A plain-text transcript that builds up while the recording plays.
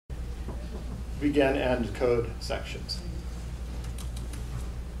begin and code sections.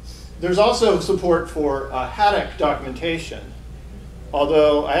 There's also support for Haskell documentation,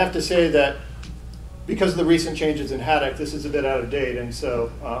 although I have to say that because of the recent changes in Haskell, this is a bit out of date, and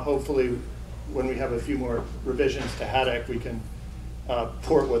so hopefully when we have a few more revisions to Haskell, we can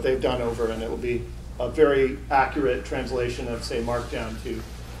port what they've done over, and it will be a very accurate translation of, say, Markdown to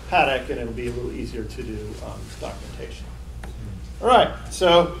Haskell, and it'll be a little easier to do documentation. All right,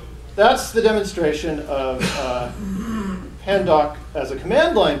 so that's the demonstration of Pandoc as a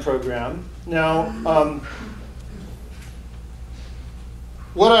command line program. Now,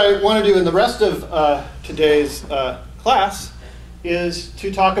 what I want to do in the rest of today's class is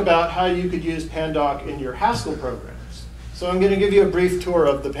to talk about how you could use Pandoc in your Haskell programs. So I'm going to give you a brief tour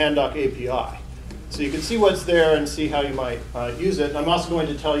of the Pandoc API. So you can see what's there and see how you might use it. And I'm also going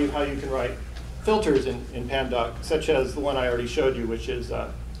to tell you how you can write filters in Pandoc, such as the one I already showed you, which is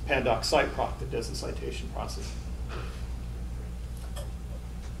Pandoc CiteProc that does the citation processing.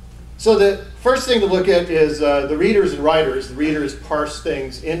 So the first thing to look at is the readers and writers. The readers parse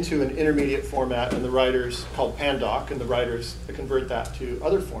things into an intermediate format, and the writers, called Pandoc, and the writers convert that to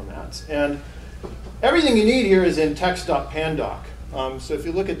other formats. And everything you need here is in text.pandoc. So if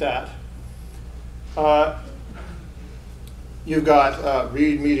you look at that, you've got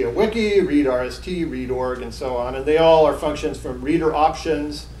read media wiki, read RST, read org, and so on. And they all are functions from reader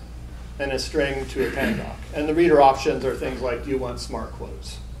options and a string to a Pandoc. And the reader options are things like, do you want smart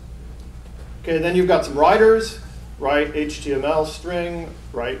quotes? Okay, then you've got some writers, write HTML string,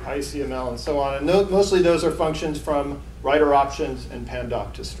 write ICML, and so on. And mostly those are functions from writer options and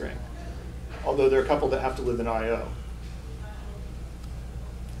Pandoc to string, although there are a couple that have to live in I/O.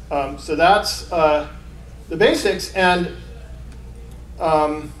 So that's the basics. And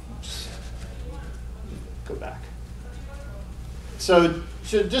go back. So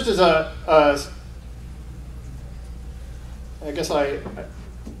just as I guess I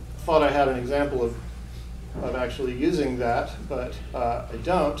thought I had an example of actually using that, but I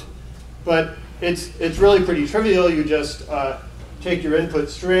don't. But it's really pretty trivial. You just take your input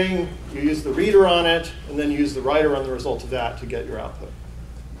string, you use the reader on it, and then you use the writer on the result of that to get your output.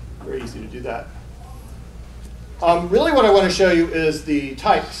 Very easy to do that. Really what I want to show you is the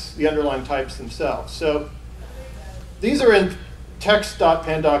types, the underlying types themselves. So these are in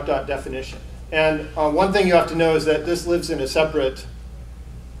text.pandoc.definition. And one thing you have to know is that this lives in a separate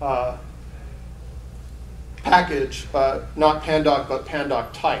package, not Pandoc, but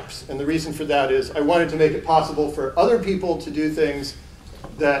Pandoc types. And the reason for that is I wanted to make it possible for other people to do things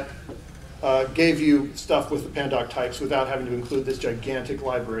that gave you stuff with the Pandoc types without having to include this gigantic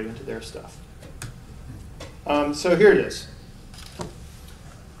library into their stuff. So here it is.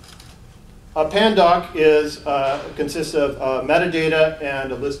 Pandoc consists of metadata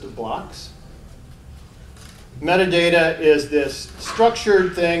and a list of blocks. Metadata is this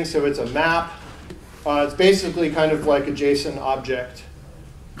structured thing, so it's a map. It's basically kind of like a JSON object,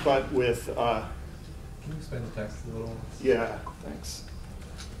 but with... Can you explain the text a little? Yeah, thanks.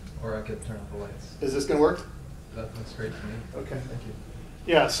 Or I could turn off the lights. Is this going to work? That looks great to me. OK. Thank you.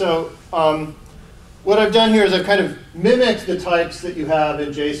 Yeah, so what I've done here is I've kind of mimicked the types that you have in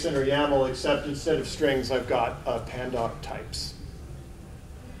JSON or YAML, except instead of strings, I've got Pandoc types.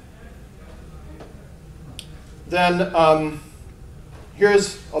 Then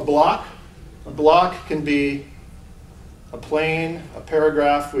here's a block. A block can be a plain, a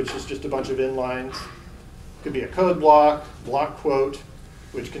paragraph, which is just a bunch of inlines. It could be a code block, block quote,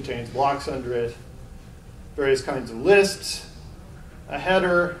 which contains blocks under it, various kinds of lists, a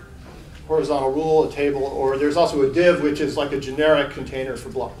header, horizontal rule, a table, or there's also a div, which is like a generic container for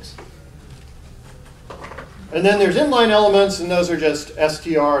blocks. And then there's inline elements, and those are just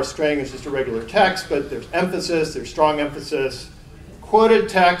str. A string is just a regular text, but there's emphasis, there's strong emphasis. Quoted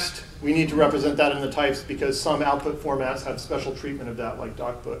text, we need to represent that in the types because some output formats have special treatment of that, like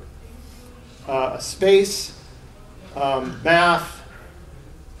DocBook. A space, math.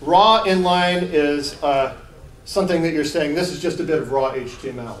 Raw inline is something that you're saying, this is just a bit of raw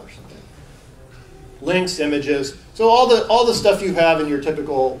HTML or something. Links, images, so all the stuff you have in your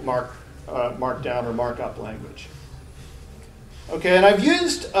typical markdown or markup language. Okay, and I've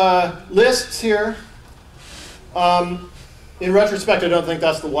used lists here. In retrospect, I don't think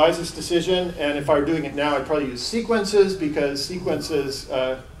that's the wisest decision, and if I were doing it now, I'd probably use sequences, because sequences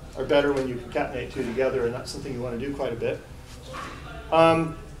are better when you concatenate two together, and that's something you want to do quite a bit.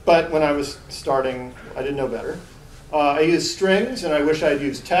 But when I was starting, I didn't know better. I used strings, and I wish I had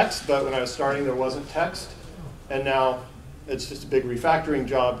used text, but when I was starting, there wasn't text. And now it's just a big refactoring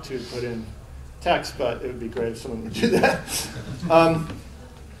job to put in text, but it would be great if someone would do that.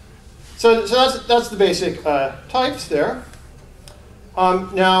 So that's the basic types there.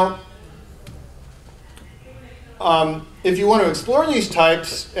 Now, if you want to explore these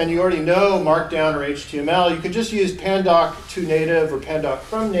types and you already know Markdown or HTML, you could just use Pandoc to native or Pandoc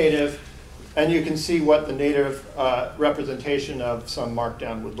from native, and you can see what the native representation of some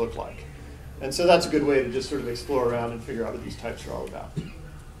Markdown would look like. And so that's a good way to just sort of explore around and figure out what these types are all about.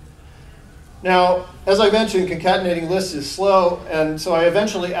 Now, as I mentioned, concatenating lists is slow, and so I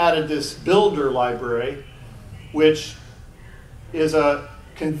eventually added this builder library, which is a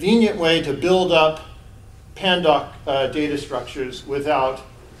convenient way to build up Pandoc data structures without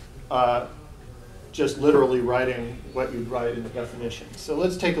just literally writing what you'd write in the definition. So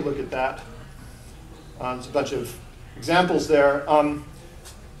let's take a look at that. There's a bunch of examples there.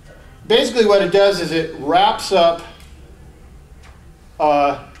 Basically what it does is it wraps up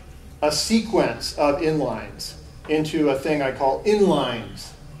a sequence of inlines into a thing I call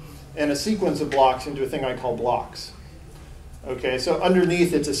inlines, and a sequence of blocks into a thing I call blocks. Okay, so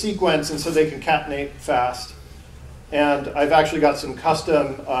underneath it's a sequence, and so they concatenate fast. And I've actually got some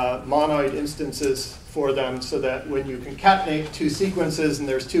custom monoid instances for them so that when you concatenate two sequences and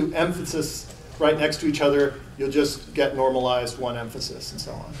there's two emphases right next to each other, you'll just get normalized one emphasis and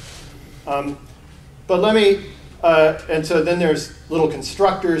so on. But let me, and so then there's little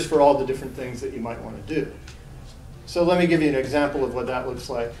constructors for all the different things that you might want to do. So let me give you an example of what that looks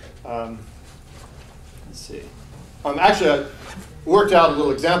like. Let's see. Actually, I worked out a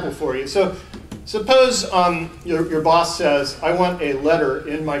little example for you. So suppose your boss says, I want a letter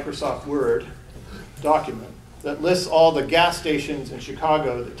in Microsoft Word document that lists all the gas stations in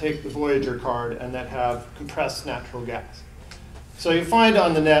Chicago that take the Voyager card and that have compressed natural gas. So you find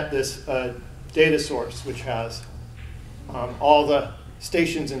on the net this data source which has all the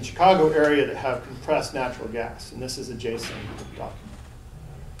stations in Chicago area that have compressed natural gas. And this is a JSON document.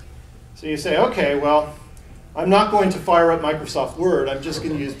 So you say, OK, well, I'm not going to fire up Microsoft Word. I'm just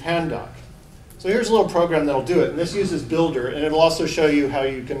going to use Pandoc. So here's a little program that'll do it. And this uses Builder. And it'll also show you how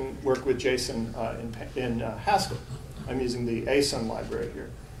you can work with JSON in Haskell. I'm using the ASON library here.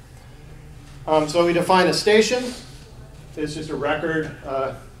 So we define a station. It's just a record.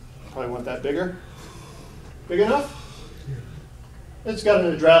 Probably want that bigger. Big enough? It's got an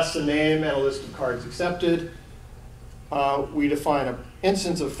address, a name, and a list of cards accepted. We define an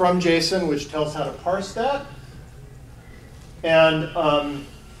instance of from JSON, which tells how to parse that. And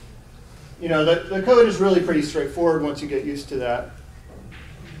you know, the code is really pretty straightforward once you get used to that.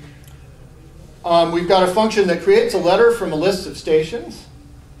 We've got a function that creates a letter from a list of stations.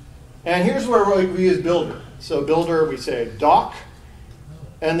 And here's where we use Builder. So Builder, we say doc.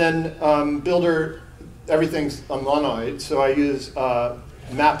 And then Builder, everything's a monoid. So I use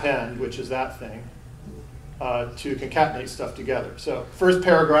mapend, which is that thing, to concatenate stuff together. So first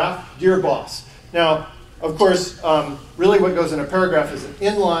paragraph, dear boss. Now, of course, really what goes in a paragraph is an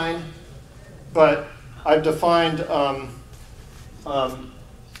inline. But I've defined an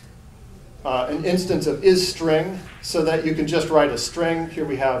instance of isString so that you can just write a string. Here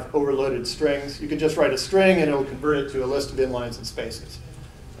we have overloaded strings. You can just write a string and it'll convert it to a list of inlines and spaces.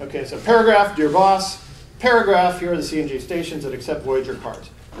 Okay, so paragraph, dear boss. Paragraph, here are the CNG stations that accept Voyager cards.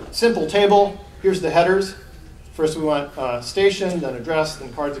 Simple table, here's the headers. First we want station, then address,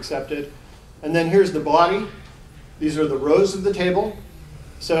 then cards accepted. And then here's the body. These are the rows of the table.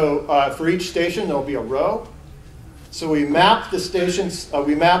 So for each station, there'll be a row. So we map the stations.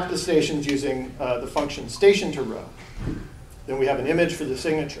 Using the function station to row. Then we have an image for the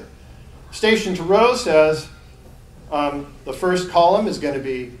signature. Station to row says the first column is going to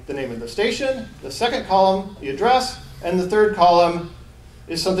be the name of the station. The second column, the address, and the third column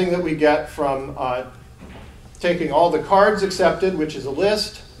is something that we get from taking all the cards accepted, which is a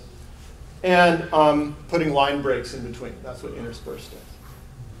list, and putting line breaks in between. That's what interspersed is.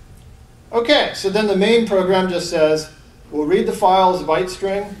 OK, so then the main program just says, we'll read the file as a byte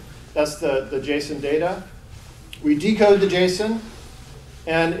string. That's the JSON data. We decode the JSON.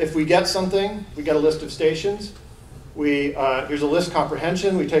 And if we get something, we get a list of stations. Here's a list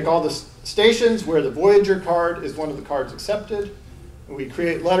comprehension. We take all the stations where the Voyager card is one of the cards accepted. And we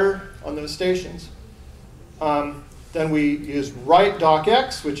create letter on those stations. Then we use write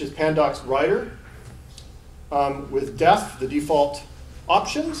docx, which is Pandoc's writer, with def, the default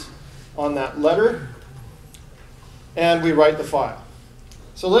options on that letter, and we write the file.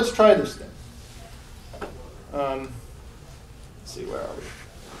 So let's try this thing. Let's see, where are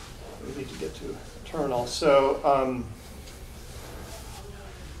we? We need to get to a terminal. So,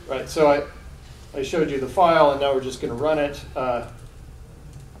 right, so I showed you the file, and now we're just going to run it.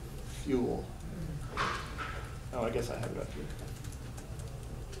 Fuel. Oh, I guess I have it up here.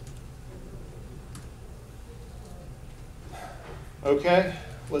 Okay,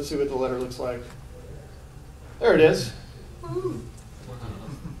 let's see what the letter looks like. There it is.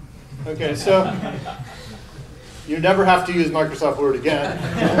 Okay, so you never have to use Microsoft Word again,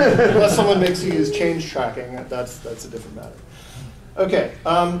 unless someone makes you use change tracking. That's a different matter. Okay,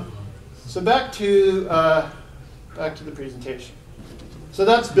 so back to the presentation. So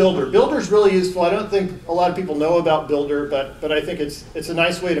that's Builder. Builder's really useful. I don't think a lot of people know about Builder, but I think it's a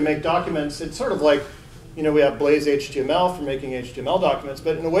nice way to make documents. It's sort of like, you know, we have Blaze HTML for making HTML documents,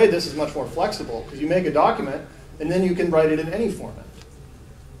 but in a way this is much more flexible because you make a document and then you can write it in any format.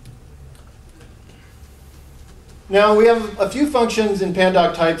 Now we have a few functions in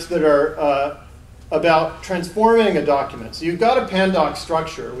Pandoc types that are about transforming a document. So you've got a Pandoc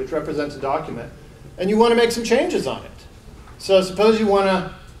structure which represents a document and you want to make some changes on it. So suppose you want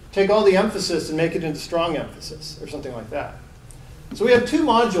to take all the emphasis and make it into strong emphasis or something like that. So we have two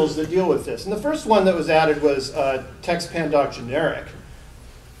modules that deal with this. And the first one that was added was text Pandoc generic.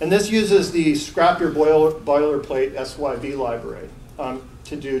 And this uses the scrap your boilerplate SYB library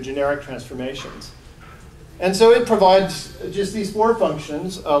to do generic transformations. And so it provides just these four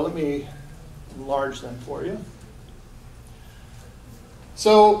functions. Let me enlarge them for you.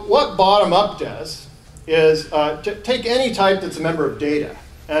 So what bottom up does is take any type that's a member of data.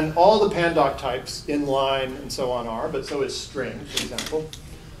 And all the Pandoc types, inline and so on are, but so is string, for example.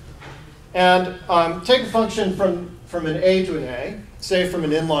 And take a function from an A to an A, say from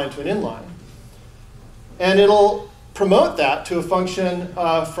an inline to an inline. And it'll promote that to a function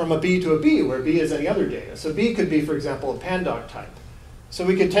from a B to a B, where B is any other data. So B could be, for example, a Pandoc type. So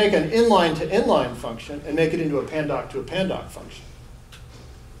we could take an inline to inline function and make it into a Pandoc to a Pandoc function.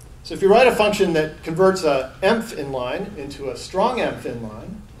 So if you write a function that converts a env inline into a strong env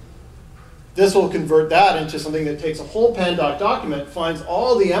inline, this will convert that into something that takes a whole Pandoc document, finds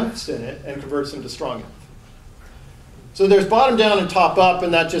all the enfs in it, and converts them to strong env. So there's bottom down and top up,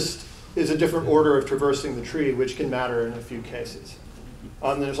 and that just is a different order of traversing the tree, which can matter in a few cases.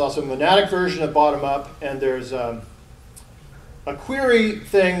 There's also a monadic version of bottom up, and there's a query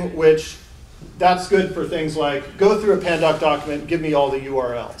thing, which that's good for things like go through a Pandoc document, give me all the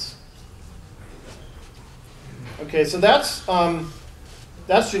URLs. Okay, so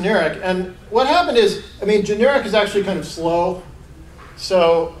that's generic. And what happened is, I mean, generic is actually kind of slow.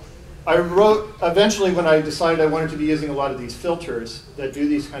 So I wrote, eventually when I decided I wanted to be using a lot of these filters that do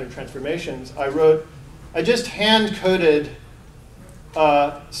these kind of transformations, I just hand-coded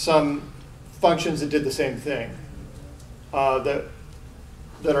some functions that did the same thing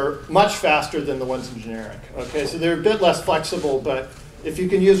that are much faster than the ones in generic. Okay, so they're a bit less flexible, but if you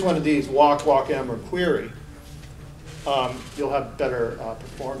can use one of these, walk, walk-m, or query, you'll have better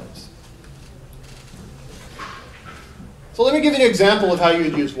performance. So let me give you an example of how you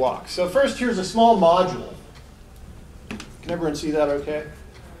would use walk. So first, here's a small module. Can everyone see that okay?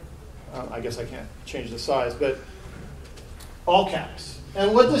 I guess I can't change the size, but all caps.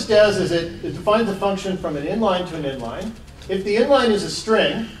 And what this does is it defines a function from an inline to an inline. If the inline is a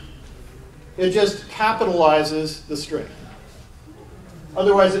string, it just capitalizes the string.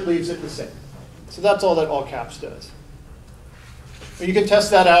 Otherwise, it leaves it the same. So that's all that all caps does. You can test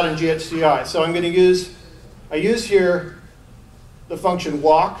that out in GHCI. So I'm going to use, I use here the function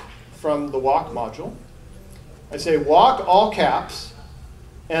walk from the walk module. I say walk all caps,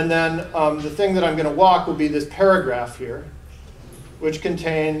 and then the thing that I'm going to walk will be this paragraph here, which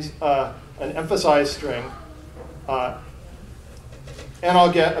contains an emphasized string. And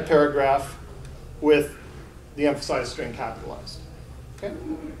I'll get a paragraph with the emphasized string capitalized. Okay?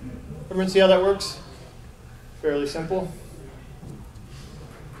 Everyone see how that works? Fairly simple.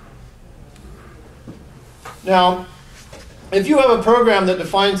 Now, if you have a program that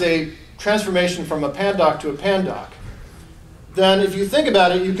defines a transformation from a Pandoc to a Pandoc, then if you think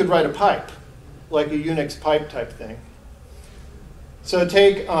about it, you could write a pipe, like a Unix pipe type thing. So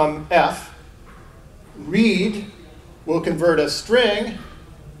take F, read will convert a string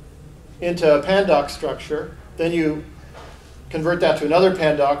into a Pandoc structure. Then you convert that to another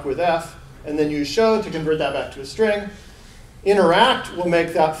Pandoc with F, and then use show to convert that back to a string. Interact will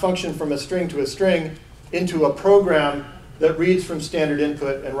make that function from a string to a string into a program that reads from standard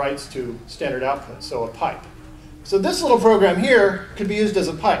input and writes to standard output, so a pipe. So this little program here could be used as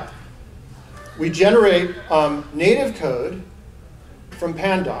a pipe. We generate native code from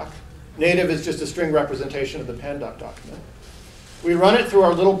Pandoc. Native is just a string representation of the Pandoc document. We run it through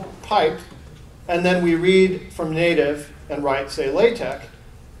our little pipe, and then we read from native and write, say, LaTeX.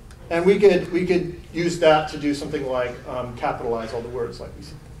 And we could use that to do something like capitalize all the words like we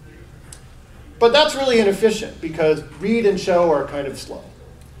said. But that's really inefficient because read and show are kind of slow.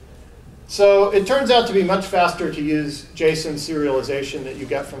 So it turns out to be much faster to use JSON serialization that you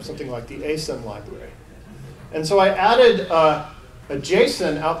get from something like the asym library. And so I added a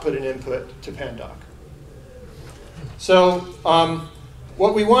JSON output and input to Pandoc. So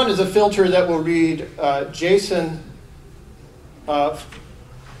what we want is a filter that will read JSON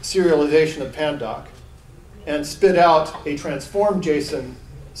serialization of Pandoc and spit out a transformed JSON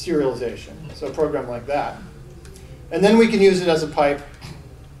serialization, so a program like that. And then we can use it as a pipe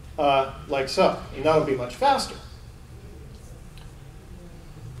like so, and that'll be much faster.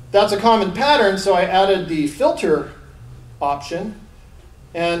 That's a common pattern, so I added the filter option.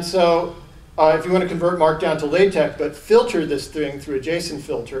 And so if you want to convert Markdown to LaTeX, but filter this thing through a JSON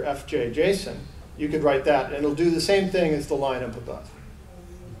filter, FJ JSON, you could write that, and it'll do the same thing as the line up above.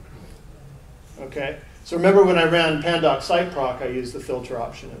 Okay? So remember when I ran Pandoc siteproc, I used the filter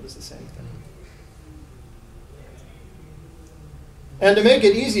option. It was the same thing. And to make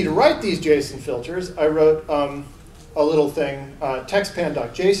it easy to write these JSON filters, I wrote a little thing, text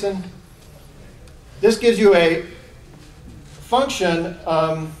Pandoc JSON. This gives you a function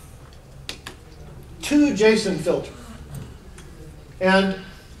to JSON filter. And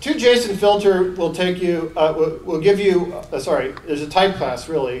to JSON filter will take you, will give you, sorry, there's a type class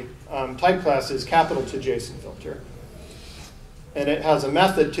really. Type class is capital to JSON filter. And it has a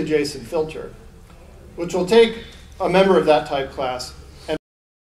method to JSON filter, which will take a member of that type class